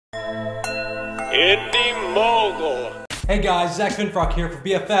Indie Mogul. Hey guys, Zack here for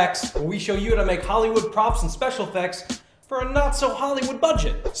BFX, where we show you how to make Hollywood props and special effects for a not-so-Hollywood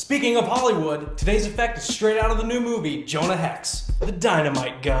budget. Speaking of Hollywood, today's effect is straight out of the new movie, Jonah Hex, the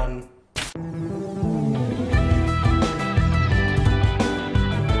Dynamite Gun.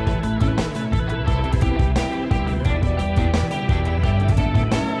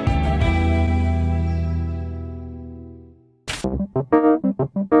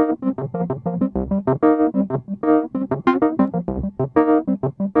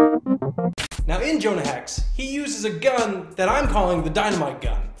 Now in Jonah Hex, he uses a gun that I'm calling the Dynamite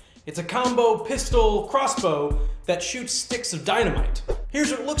Gun. It's a combo pistol crossbow that shoots sticks of dynamite.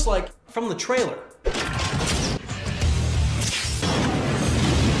 Here's what it looks like from the trailer.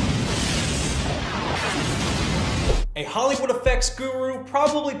 A Hollywood effects guru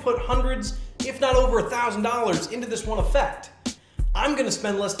probably put hundreds, if not over $1,000 into this one effect. I'm gonna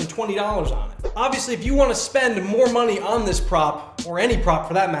spend less than $20 on it. Obviously, if you want to spend more money on this prop, or any prop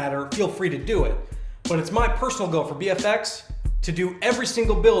for that matter, feel free to do it. But it's my personal goal for BFX to do every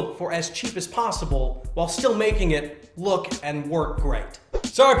single build for as cheap as possible while still making it look and work great.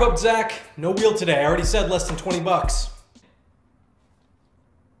 Sorry, Puppet Zack, no wheel today. I already said less than 20 bucks.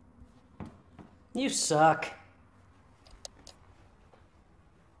 You suck.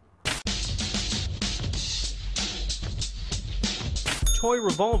 Toy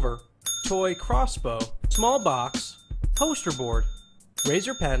revolver, toy crossbow, small box, poster board,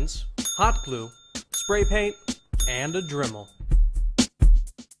 razor pens, hot glue, spray paint, and a Dremel.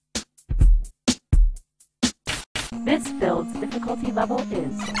 This build's difficulty level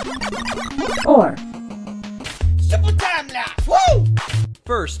is 4. Simple time lapse, woo!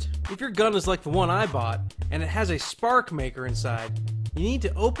 First, if your gun is like the one I bought, and it has a spark maker inside, you need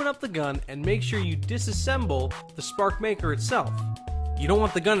to open up the gun and make sure you disassemble the spark maker itself. You don't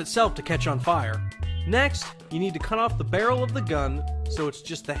want the gun itself to catch on fire. Next, you need to cut off the barrel of the gun so it's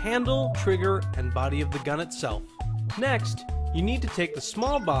just the handle, trigger, and body of the gun itself. Next, you need to take the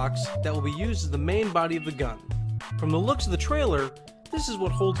small box that will be used as the main body of the gun. From the looks of the trailer, this is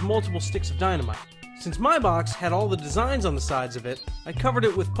what holds multiple sticks of dynamite. Since my box had all the designs on the sides of it, I covered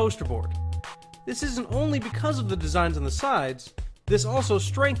it with poster board. This isn't only because of the designs on the sides, this also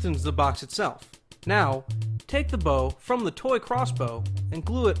strengthens the box itself. Now, take the bow from the toy crossbow and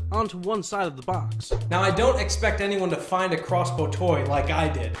glue it onto one side of the box. Now, I don't expect anyone to find a crossbow toy like I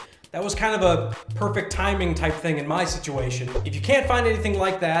did. That was kind of a perfect timing type thing in my situation. If you can't find anything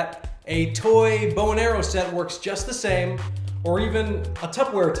like that, a toy bow and arrow set works just the same, or even a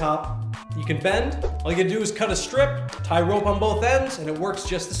Tupperware top. You can bend, all you gotta do is cut a strip, tie rope on both ends, and it works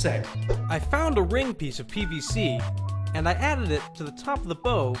just the same. I found a ring piece of PVC, and I added it to the top of the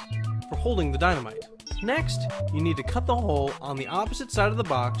bow for holding the dynamite. Next, you need to cut the hole on the opposite side of the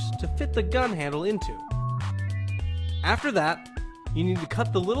box to fit the gun handle into. After that, you need to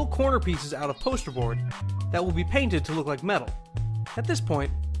cut the little corner pieces out of poster board that will be painted to look like metal. At this point,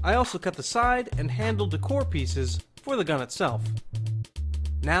 I also cut the side and handle decor pieces for the gun itself.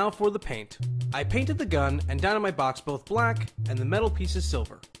 Now for the paint. I painted the gun and dynamite box both black and the metal pieces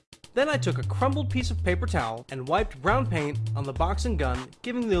silver. Then I took a crumbled piece of paper towel and wiped brown paint on the box and gun,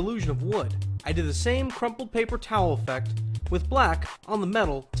 giving the illusion of wood. I did the same crumpled paper towel effect with black on the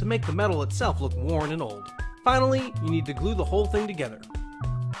metal to make the metal itself look worn and old. Finally, you need to glue the whole thing together.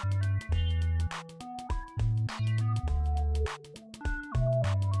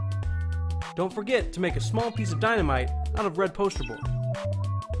 Don't forget to make a small piece of dynamite out of red poster board.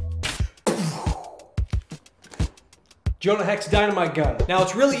 Jonah Hex Dynamite Gun. Now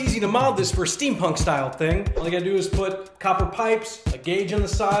it's really easy to mod this for a steampunk style thing. All you gotta do is put copper pipes, a gauge on the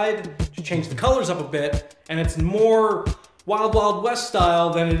side, to change the colors up a bit, and it's more Wild Wild West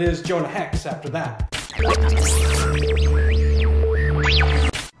style than it is Jonah Hex after that.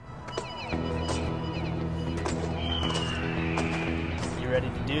 You ready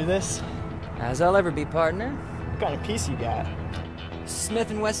to do this? As I'll ever be, partner. What kind of piece you got?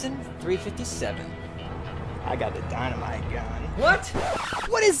 Smith & Wesson 357. I got the Dynamite Gun. What?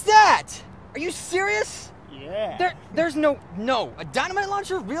 What is that? Are you serious? Yeah. There's no, a dynamite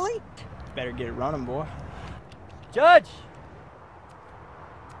launcher? Really? Better get it running, boy. Judge!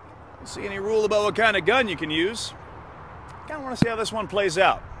 See any rule about what kind of gun you can use? Kind of want to see how this one plays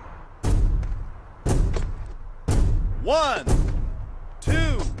out. 1,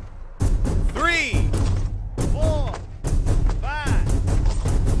 2, 3, 4, 5,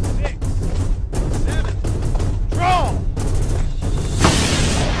 6, 7, draw!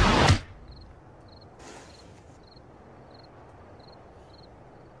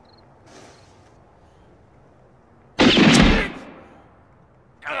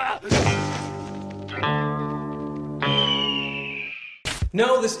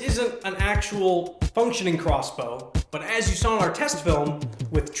 No, this isn't an actual functioning crossbow, but as you saw in our test film,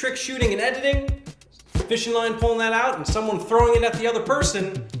 with trick shooting and editing, fishing line pulling that out and someone throwing it at the other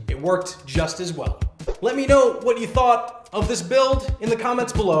person, it worked just as well. Let me know what you thought of this build in the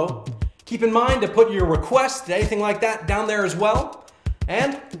comments below. Keep in mind to put your request, anything like that, down there as well.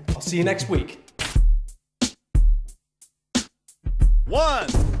 And I'll see you next week. 1,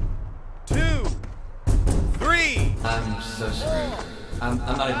 2, 3. I'm so screwed. I'm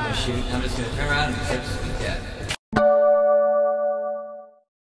not even gonna shoot. I'm just gonna turn around and accept this as death.